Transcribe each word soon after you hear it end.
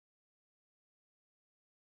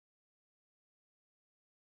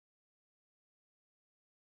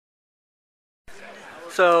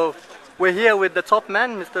So we're here with the top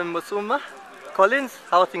man, Mr. Mbesuma. Collins,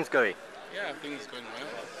 how are things going? Yeah, things going well.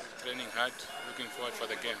 Training hard, looking forward for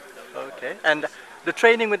the game. Okay. And the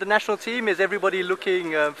training with the national team, is everybody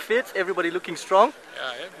looking fit? Everybody looking strong?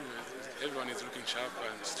 Yeah, everyone is looking sharp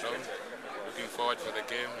and strong. Looking forward for the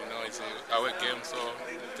game. You know, it's our game, so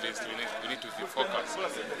at least we need to be focused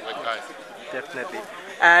and work hard. Definitely.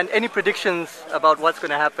 And any predictions about what's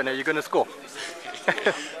going to happen? Are you going to score?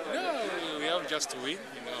 No, we have just to win.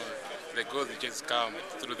 You know, the goals just come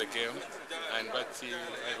through the game, but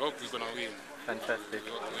I hope we're gonna win. Fantastic.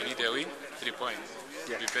 We need a win, 3 points.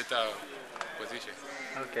 Yeah. Be better position.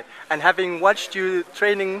 Okay. And having watched you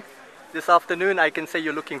training this afternoon, I can say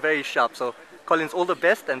you're looking very sharp. So, Collins, all the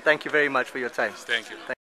best, and thank you very much for your time. Thank you.